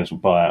to do a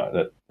management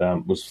buyout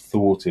that was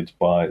thwarted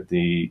by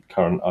the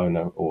current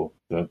owner or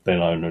the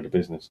then owner of the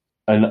business.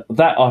 And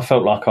that I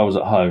felt like I was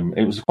at home.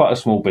 It was quite a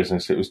small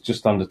business. It was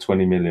just under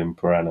 20 million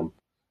per annum.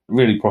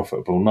 Really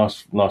profitable,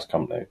 nice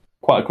company.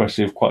 Quite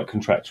aggressive, quite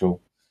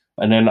contractual.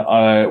 And then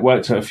I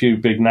worked at a few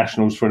big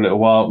nationals for a little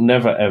while.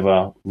 Never,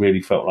 ever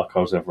really felt like I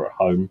was ever at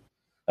home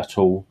at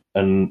all.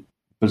 And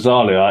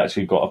bizarrely, I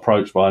actually got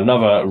approached by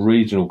another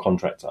regional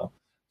contractor to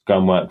go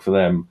and work for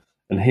them.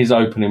 And his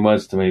opening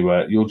words to me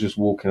were, "You're just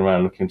walking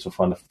around looking to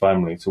find a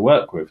family to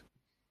work with."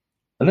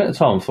 And at the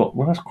time I thought,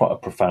 well, that's quite a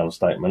profound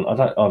statement. I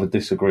don't either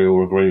disagree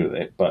or agree with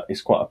it, but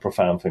it's quite a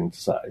profound thing to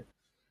say.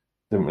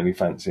 Didn't really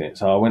fancy it.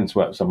 So I went to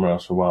work somewhere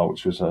else for a while,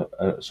 which was a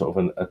sort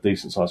of a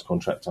decent-sized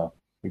contractor.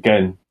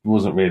 Again,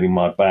 wasn't really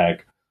my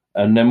bag.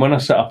 And then when I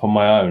set up on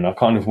my own, I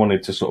kind of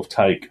wanted to sort of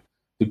take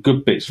the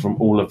good bits from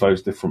all of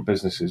those different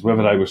businesses,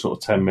 whether they were sort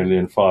of 10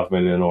 million, 5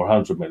 million or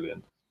 100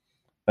 million,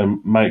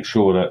 and make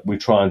sure that we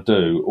try and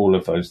do all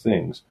of those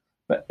things.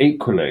 But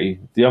equally,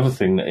 the other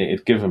thing that it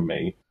had given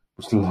me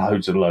was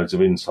loads and loads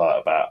of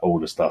insight about all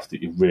the stuff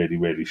that you really,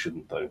 really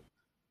shouldn't do.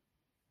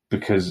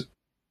 Because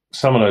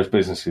some of those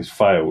businesses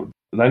failed.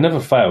 They never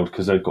failed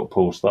because they've got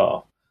poor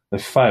staff. They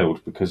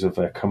failed because of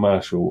their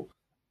commercial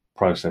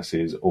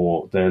processes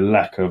or their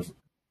lack of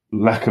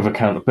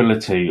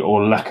accountability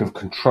or lack of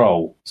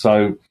control.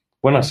 So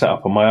when I set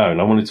up on my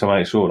own, I wanted to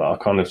make sure that I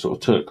kind of sort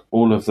of took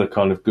all of the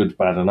kind of good,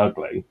 bad and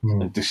ugly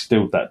and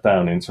distilled that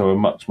down into a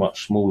much,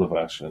 much smaller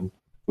version,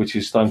 which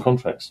is Stone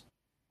Contracts.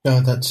 No,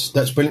 that's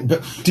brilliant.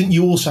 But didn't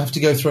you also have to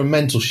go through a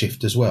mental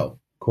shift as well?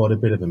 Quite a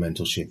bit of a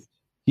mental shift.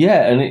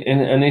 Yeah, and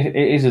it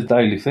is a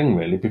daily thing,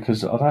 really,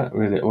 because I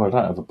don't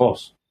have a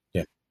boss.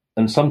 Yeah.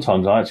 And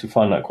sometimes I actually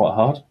find that quite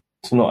hard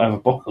to not have a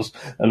boss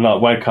and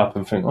like wake up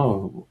and think,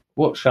 oh,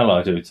 what shall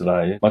I do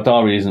today? My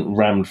diary isn't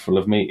rammed full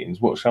of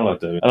meetings. What shall I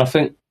do? And I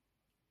think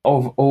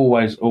of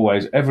always,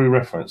 every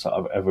reference that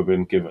I've ever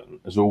been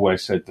given has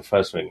always said the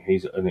first thing,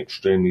 he's an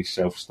extremely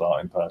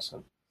self-starting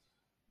person.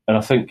 And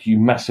I think you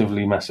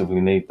massively,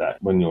 massively need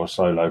that when you're a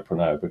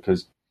solopreneur,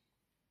 because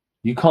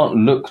you can't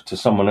look to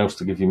someone else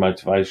to give you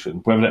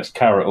motivation, whether that's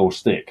carrot or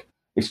stick.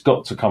 It's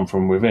got to come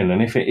from within.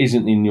 And if it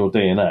isn't in your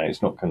DNA,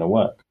 it's not going to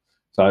work.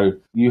 So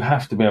you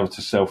have to be able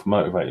to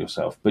self-motivate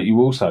yourself. But you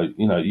also,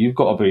 you've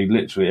got to be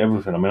literally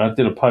everything. I mean, I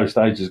did a post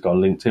ages ago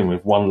on LinkedIn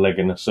with one leg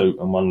in a suit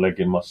and one leg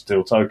in my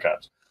steel toe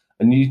caps.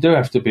 And you do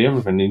have to be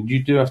everything. And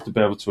you do have to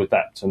be able to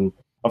adapt. And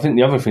I think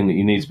the other thing that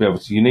you need to be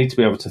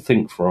able to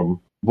think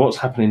from what's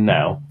happening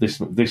now, this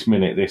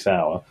minute, this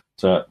hour,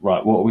 to,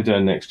 right, what are we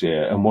doing next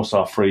year? And what's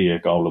our 3-year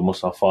goal? And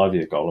what's our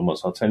 5-year goal? And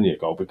what's our 10-year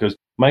goal? Because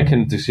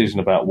making a decision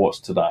about what's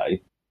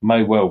today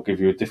may well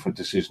give you a different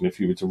decision if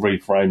you were to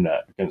reframe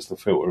that against the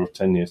filter of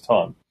 10 years'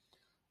 time.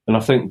 And I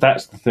think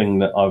that's the thing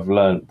that I've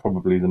learned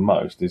probably the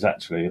most, is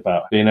actually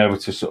about being able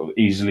to sort of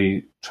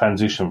easily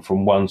transition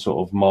from one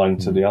sort of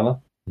mind to the other.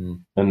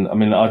 And I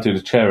mean, I do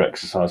the chair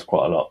exercise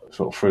quite a lot,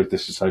 sort of through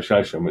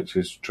disassociation, which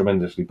is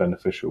tremendously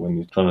beneficial when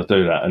you're trying to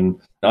do that.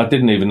 And I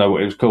didn't even know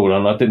what it was called,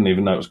 and I didn't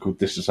even know it was called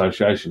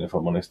disassociation, if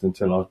I'm honest,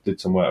 until I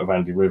did some work with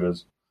Andy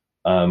Rivers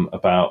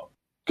about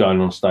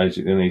going on stage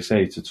at the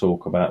NEC to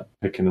talk about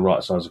picking the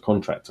right size of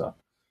contractor.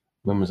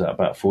 When was that?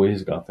 About 4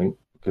 years ago, I think,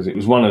 because it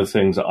was one of the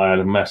things that I had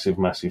a massive,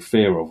 massive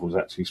fear of, was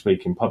actually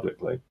speaking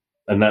publicly.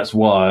 And that's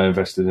why I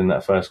invested in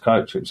that first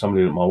coach. It was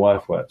somebody that my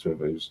wife worked with,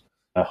 who's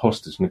a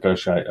hostage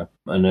negotiator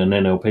and an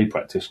NLP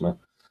practitioner.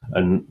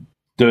 And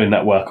doing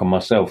that work on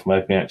myself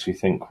made me actually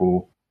think,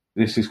 well,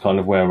 this is kind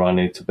of where I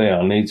need to be.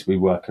 I need to be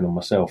working on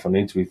myself. I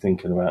need to be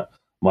thinking about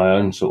my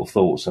own sort of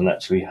thoughts and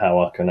actually how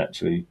I can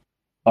actually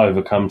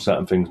overcome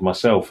certain things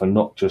myself and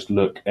not just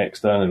look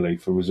externally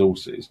for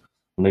resources.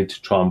 I need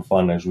to try and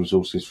find those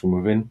resources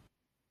from within.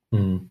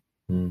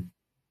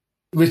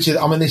 Richard,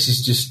 I mean, this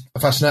is just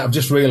fascinating. I've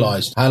just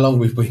realised how long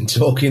we've been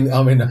talking.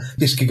 I mean,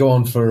 this could go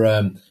on for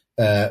another...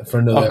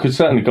 I could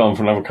certainly go on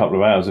for another couple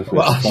of hours if we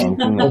had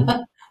time.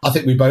 I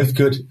think we both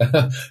could.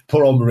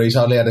 Poor old Marie's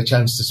hardly had a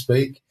chance to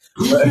speak.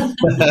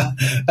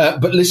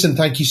 But listen,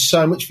 thank you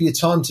so much for your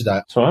time today.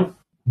 That's all right.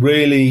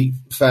 Really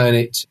found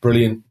it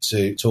brilliant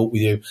to talk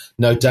with you.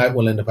 No doubt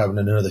we'll end up having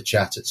another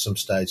chat at some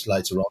stage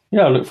later on.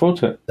 Yeah, I look forward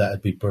to it.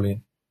 That'd be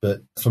brilliant.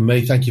 But from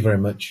me, thank you very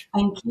much.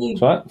 Thank you.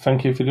 That's right.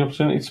 Thank you for the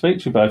opportunity to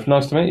speak to you both.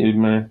 Nice to meet you,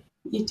 Marie.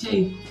 You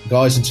too.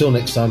 Guys, until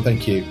next time,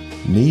 thank you.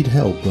 Need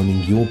help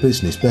running your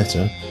business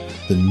better?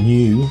 The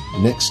new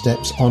Next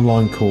Steps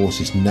online course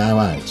is now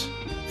out.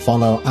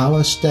 Follow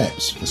our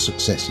steps for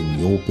success in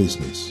your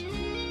business.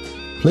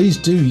 Please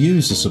do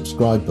use the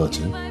subscribe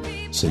button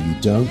so you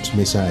don't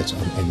miss out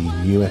on any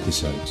new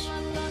episodes.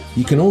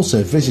 You can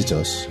also visit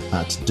us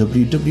at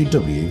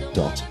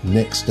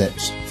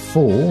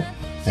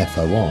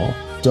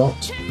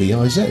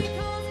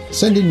www.nextsteps4.biz.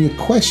 Send in your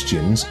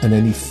questions and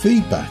any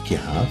feedback you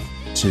have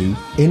to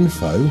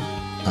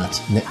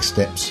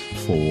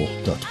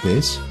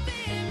info@nextsteps4.biz.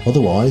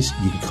 Otherwise,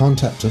 you can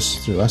contact us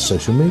through our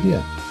social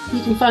media.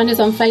 You can find us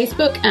on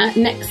Facebook at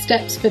Next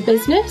Steps for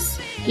Business.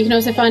 You can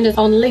also find us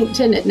on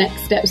LinkedIn at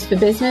Next Steps for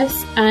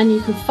Business, and you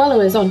can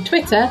follow us on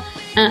Twitter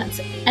at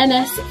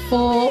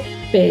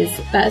NS4Biz.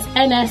 That's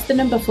NS, the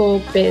number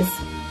 4, Biz.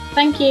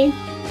 Thank you.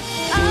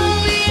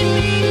 I'll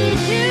be